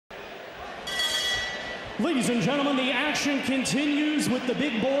Ladies and gentlemen, the action continues with the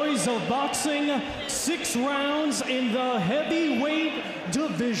big boys of boxing. 6 rounds in the heavyweight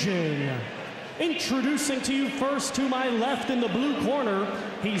division. Introducing to you first, to my left in the blue corner,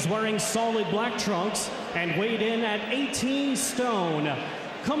 he's wearing solid black trunks and weighed in at 18 stone.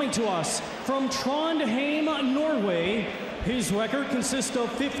 Coming to us from Trondheim, Norway, his record consists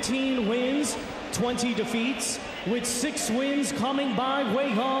of 15 wins, 20 defeats, with 6 wins coming by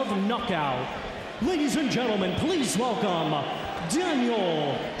way of knockout. Ladies and gentlemen, please welcome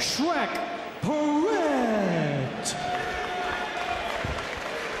Daniil Peretyatko.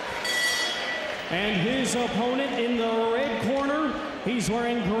 And his opponent in the red corner, he's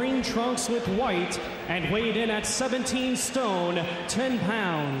wearing green trunks with white and weighed in at 17 stone, 10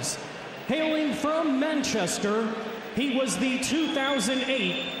 pounds. Hailing from Manchester, he was the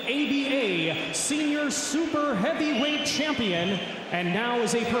 2008 ABA Senior Super Heavyweight Champion, and now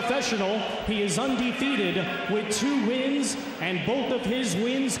as a professional, he is undefeated with 2 wins, and both of his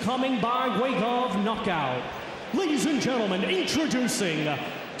wins coming by way of knockout. Ladies and gentlemen, introducing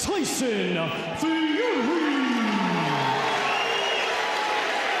Tyson Fury.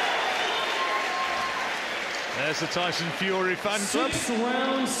 There's the Tyson Fury fan club. 6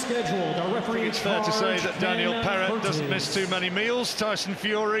 rounds scheduled. Our referee, it's fair to say that Daniil Peretyatko doesn't miss too many meals. Tyson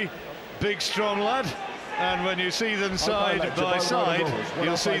Fury, big, strong lad. And when you see them side by side,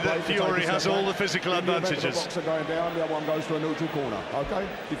 you'll see that Fury has all the physical advantages. The boxer going down, the other one goes to a neutral corner. Okay,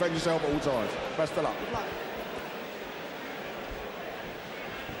 defend yourself at all times. Best of luck.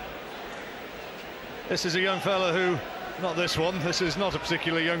 This is a young fella who, not this one, this is not a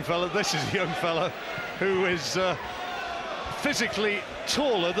particularly young fella, this is a young fella who is physically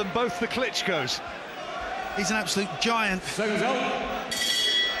taller than both the Klitschkos. He's an absolute giant.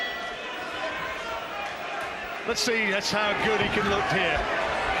 Let's see, that's how good he can look here.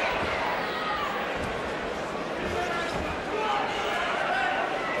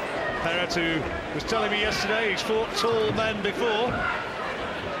 Peretyatko was telling me yesterday he's fought tall men before.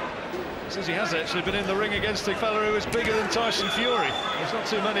 Says he has actually been in the ring against a fella who is bigger than Tyson Fury. There's not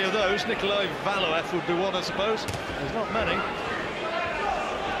too many of those. Nikolai Valoev would be one, I suppose. There's not many.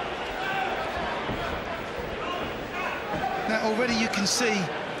 Now already you can see,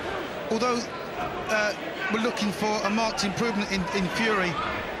 although we're looking for a marked improvement in Fury,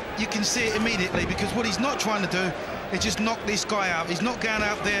 you can see it immediately, because what he's not trying to do is just knock this guy out. He's not going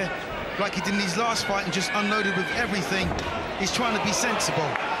out there like he did in his last fight and just unloaded with everything. He's trying to be sensible.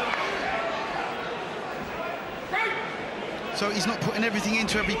 So he's not putting everything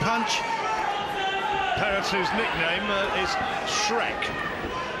into every punch. Peretyatko's nickname is Shrek.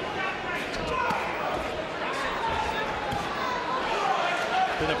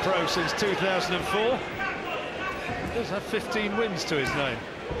 Been a pro since 2004. He does have 15 wins to his name.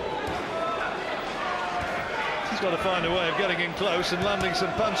 He's got to find a way of getting in close and landing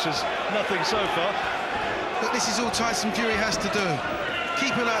some punches. Nothing so far. But this is all Tyson Fury has to do.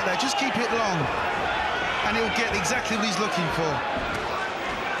 Keep it like that, just keep it long. And he'll get exactly what he's looking for.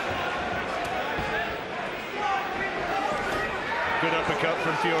 Good uppercut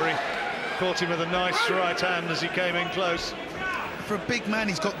from Fury. Caught him with a nice right hand as he came in close. For a big man,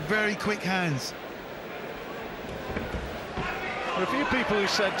 he's got very quick hands. There are a few people who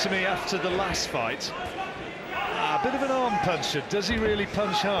said to me after the last fight, a bit of an arm puncher, does he really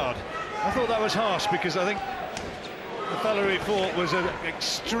punch hard? I thought that was harsh, because I think the fellow he fought was an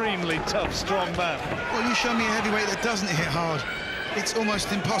extremely tough, strong man. Well, you show me a heavyweight that doesn't hit hard. It's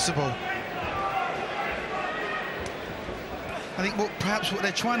almost impossible. I think perhaps what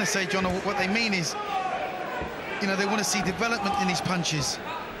they're trying to say, John, or what they mean is, you know, they want to see development in his punches.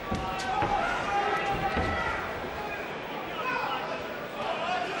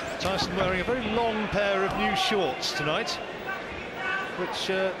 Tyson wearing a very long pair of new shorts tonight, which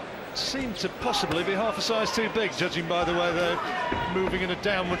seem to possibly be half a size too big, judging by the way they're moving in a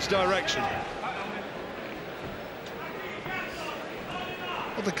downwards direction.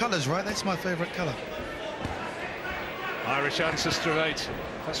 Well, the colour's right, that's my favourite colour. Irish ancestor of 8,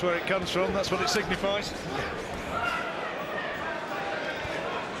 that's where it comes from, that's what it signifies.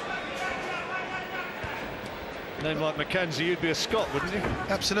 Name like Mackenzie, you'd be a Scot, wouldn't you?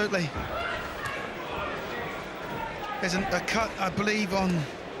 Absolutely. There's a cut, I believe, on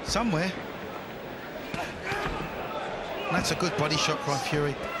somewhere. That's a good body shot by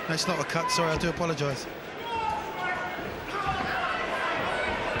Fury. No, it's not a cut, sorry, I do apologise.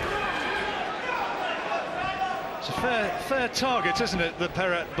 It's a fair target, isn't it, the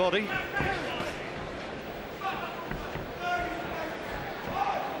Peretyatko body?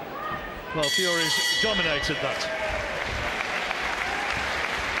 Well, Fury's dominated that.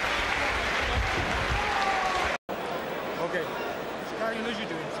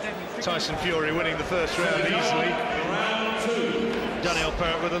 Tyson Fury winning the first round easily. Daniil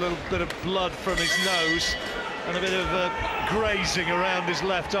Peretyatko with a little bit of blood from his nose and a bit of grazing around his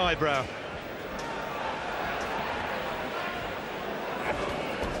left eyebrow.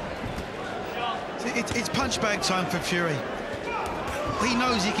 It's punch bag time for Fury. He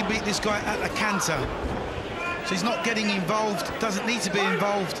knows he can beat this guy at a canter. So he's not getting involved, doesn't need to be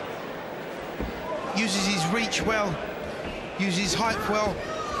involved. Uses his reach well, uses his height well,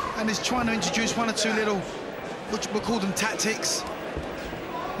 and is trying to introduce one or two little, which we'll call them tactics.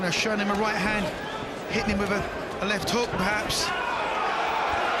 You know, showing him a right hand, hitting him with a left hook, perhaps.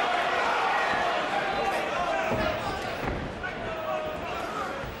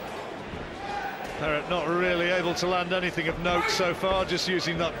 Peretyatko not really able to land anything of note so far, just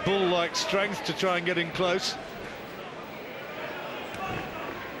using that bull-like strength to try and get in close.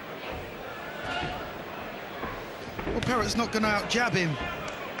 Well, Peretyatko's not going to out-jab him,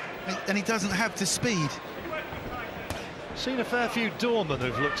 and he doesn't have the speed. Seen a fair few doormen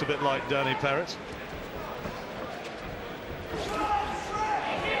who've looked a bit like Daniil Peretyatko.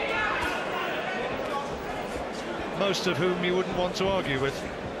 Most of whom you wouldn't want to argue with.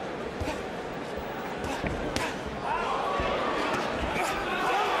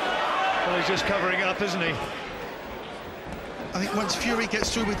 Well, he's just covering up, isn't he? I think once Fury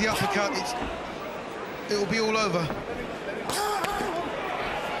gets through with the uppercut, it'll be all over.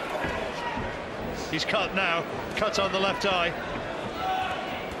 He's cut now, cut on the left eye.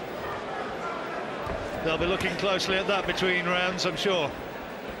 They'll be looking closely at that between rounds, I'm sure.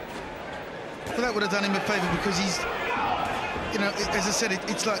 Well, that would have done him a favour because he's, you know, as I said,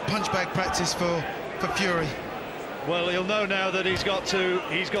 it's like punch bag practice for Fury. Well, he'll know now that he's got to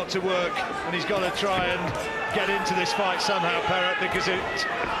work, and he's got to try and get into this fight somehow, Peretyatko, because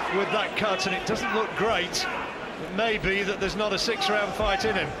with that cut, and it doesn't look great, it may be that there's not a 6-round fight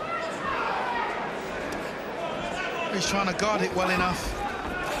in him. He's trying to guard it well enough.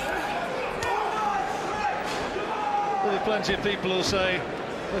 There'll be plenty of people who'll say,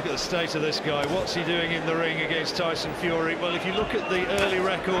 look at the state of this guy, what's he doing in the ring against Tyson Fury? Well, if you look at the early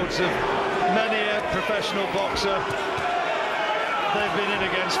records of many a professional boxer, they've been in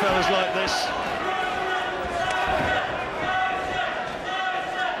against fellas like this.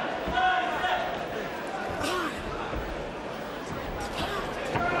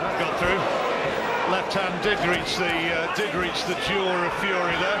 That got through. Left hand did reach the jaw of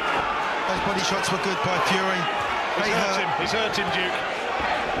Fury there. Those body shots were good by Fury. He's hurt him, Duke.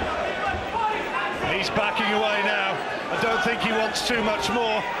 He's backing away now. I don't think he wants too much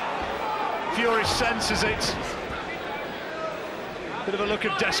more. Fury senses it. Bit of a look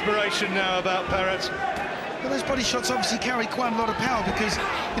of desperation now about Peretyatko. Well, those body shots obviously carry quite a lot of power because,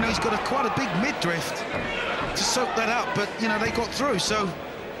 you know, he's got quite a big mid-drift to soak that up, but, you know, they got through, so...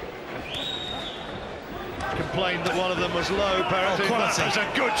 Complained that one of them was low, Peretyatko. That was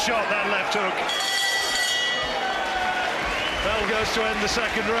a good shot, that left hook. Bell goes to end the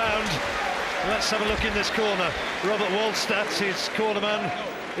second round. Let's have a look in this corner. Robert Waldstadt, his cornerman,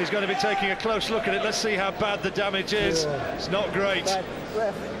 is going to be taking a close look at it. Let's see how bad the damage is. It's not great.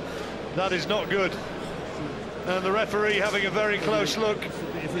 That is not good. And the referee having a very close look.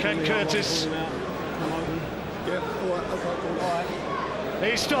 Ken Curtis.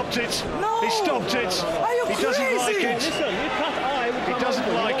 He stopped it. No. He stopped it. Are you He doesn't like crazy? it. He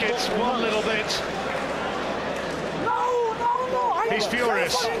doesn't like it one little bit. No. He's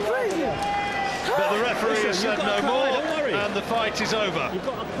furious. But the referee has said no more, and the fight is over. You've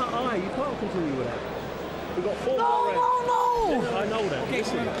got a cut eye, you can't continue with that. We've got 4 No. I know that.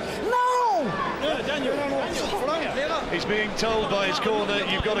 Listen. No. Yeah, Daniel. He's being told by his corner,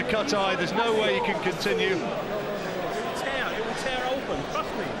 you've got a cut eye, there's no way you can continue. It will tear open,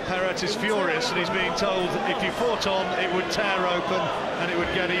 trust me. Peretyatko is furious, and he's being told if you fought on, it would tear open, and it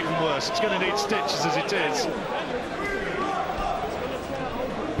would get even worse. It's going to need stitches as it is.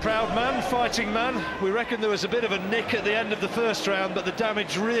 Proud man, fighting man. We reckon there was a bit of a nick at the end of the first round, but the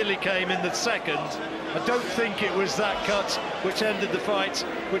damage really came in the second. I don't think it was that cut which ended the fight,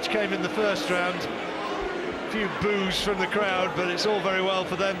 which came in the first round. A few boos from the crowd, but it's all very well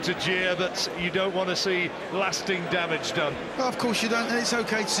for them to jeer, but you don't want to see lasting damage done. Well, of course you don't, and it's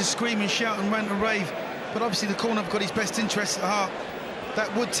okay to scream and shout and rant and rave, but obviously the corner have got his best interests at heart.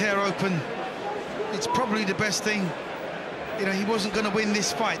 That would tear open. It's probably the best thing. You know, he wasn't going to win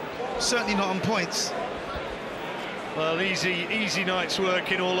this fight, certainly not on points. Well, easy night's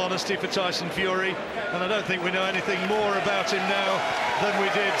work, in all honesty, for Tyson Fury, and I don't think we know anything more about him now than we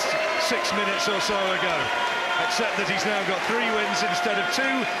did 6 minutes or so ago. except that he's now got 3 wins instead of 2,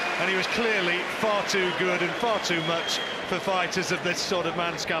 and he was clearly far too good and far too much for fighters of this sort of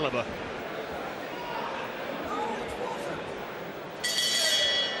man's caliber.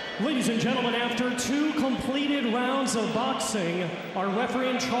 Ladies and gentlemen, after 2 completed rounds of boxing, our referee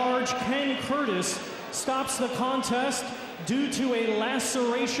in charge, Ken Curtis, stops the contest due to a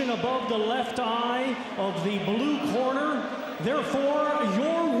laceration above the left eye of the blue corner. Therefore,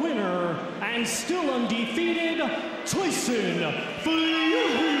 your winner and still undefeated, Tyson Fury.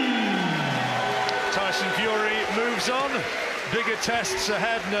 Tyson Fury moves on. Bigger tests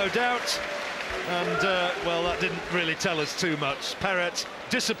ahead, no doubt. And, well, that didn't really tell us too much. Perret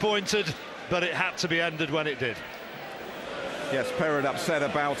disappointed, but it had to be ended when it did. Yes, Perret upset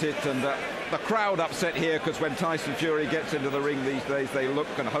about it, and the crowd upset here, because when Tyson Fury gets into the ring these days, they look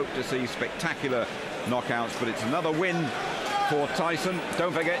and hope to see spectacular knockouts. But it's another win for Tyson.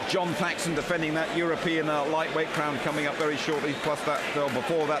 Don't forget, John Thaxton defending that European lightweight crown coming up very shortly, plus that,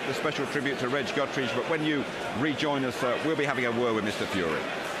 before that, the special tribute to Reg Guttridge. But when you rejoin us, we'll be having a word with Mr. Fury.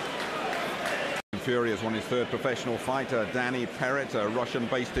 Fury has won his 3rd professional fight. Daniil Peretyatko, a Russian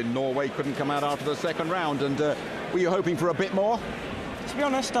based in Norway, couldn't come out after the 2nd round. And were you hoping for a bit more? To be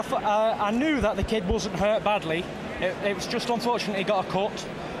honest, I knew that the kid wasn't hurt badly. It was just unfortunate he got a cut.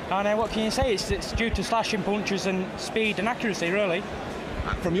 And what can you say? It's due to slashing punches and speed and accuracy, really.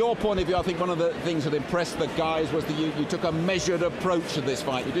 From your point of view, I think one of the things that impressed the guys was that you took a measured approach to this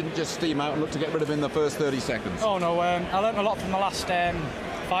fight. You didn't just steam out and look to get rid of him in the first 30 seconds. Oh, no. I learned a lot from the last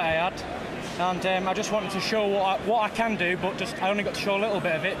fight I had. And I just wanted to show what I can do, but I only got to show a little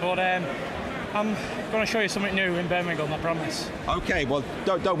bit of it. But I'm going to show you something new in Birmingham, I promise. OK, well,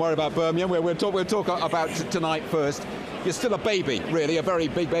 don't worry about Birmingham. We'll talk about tonight first. You're still a baby, really, a very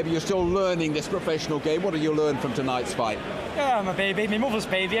big baby. You're still learning this professional game. What did you learn from tonight's fight? Yeah, I'm a baby. My mother's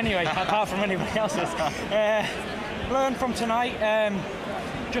baby, anyway, apart from anybody else's. Learn from tonight,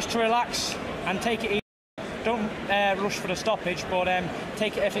 just to relax and take it easy. Don't rush for the stoppage, but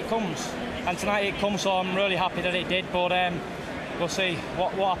take it if it comes. And tonight it comes, so I'm really happy that it did, but we'll see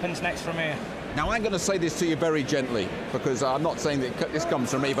what happens next from here. Now, I'm going to say this to you very gently, because I'm not saying that this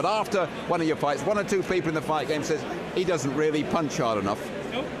comes from me, but after one of your fights, 1 or 2 people in the fight game says he doesn't really punch hard enough.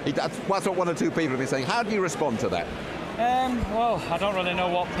 Nope. That's what 1 or 2 people have been saying. How do you respond to that? Well, I don't really know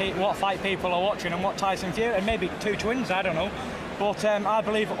what fight people are watching and what Tyson Fury, and maybe 2 twins, I don't know. But I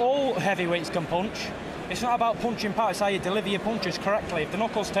believe all heavyweights can punch. It's not about punching power, it's how you deliver your punches correctly. If the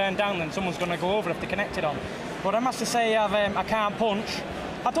knuckles turn down, then someone's going to go over if they're connected on. But I must say I can't punch.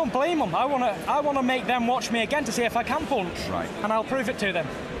 I don't blame them. I want to make them watch me again to see if I can punch. Right. And I'll prove it to them.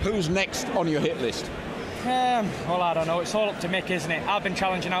 Who's next on your hit list? Well, I don't know. It's all up to Mick, isn't it? I've been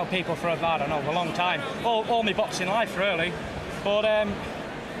challenging out people for, I don't know, a long time. All my boxing life, really. But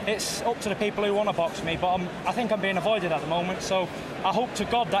it's up to the people who want to box me. But I think I'm being avoided at the moment. So I hope to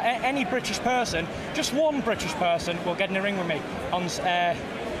God that any British person, just one British person, will get in the ring with me on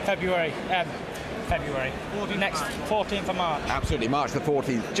February. Next 14th of March. Absolutely, March the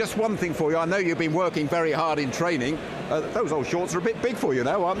 14th. Just one thing for you. I know you've been working very hard in training. Those old shorts are a bit big for you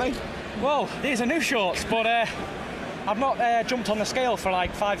now, aren't they? Well, these are new shorts, but I've not jumped on the scale for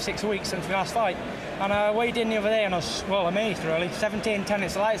like 5-6 weeks since the last fight. And I weighed in the other day and I was, well, amazed really. 17.10,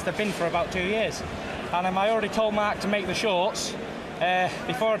 it's the lightest they've been for about 2 years. And I already told Mark to make the shorts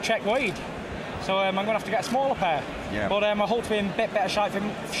before I checked weighed. So I'm going to have to get a smaller pair. Yeah. But I hope to be in a bit better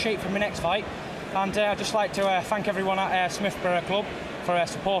shape for my next fight. And I'd just like to thank everyone at Smithborough Club for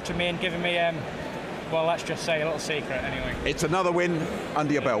supporting me and giving me, well, let's just say a little secret anyway. It's another win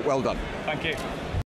under your belt. Well done. Thank you.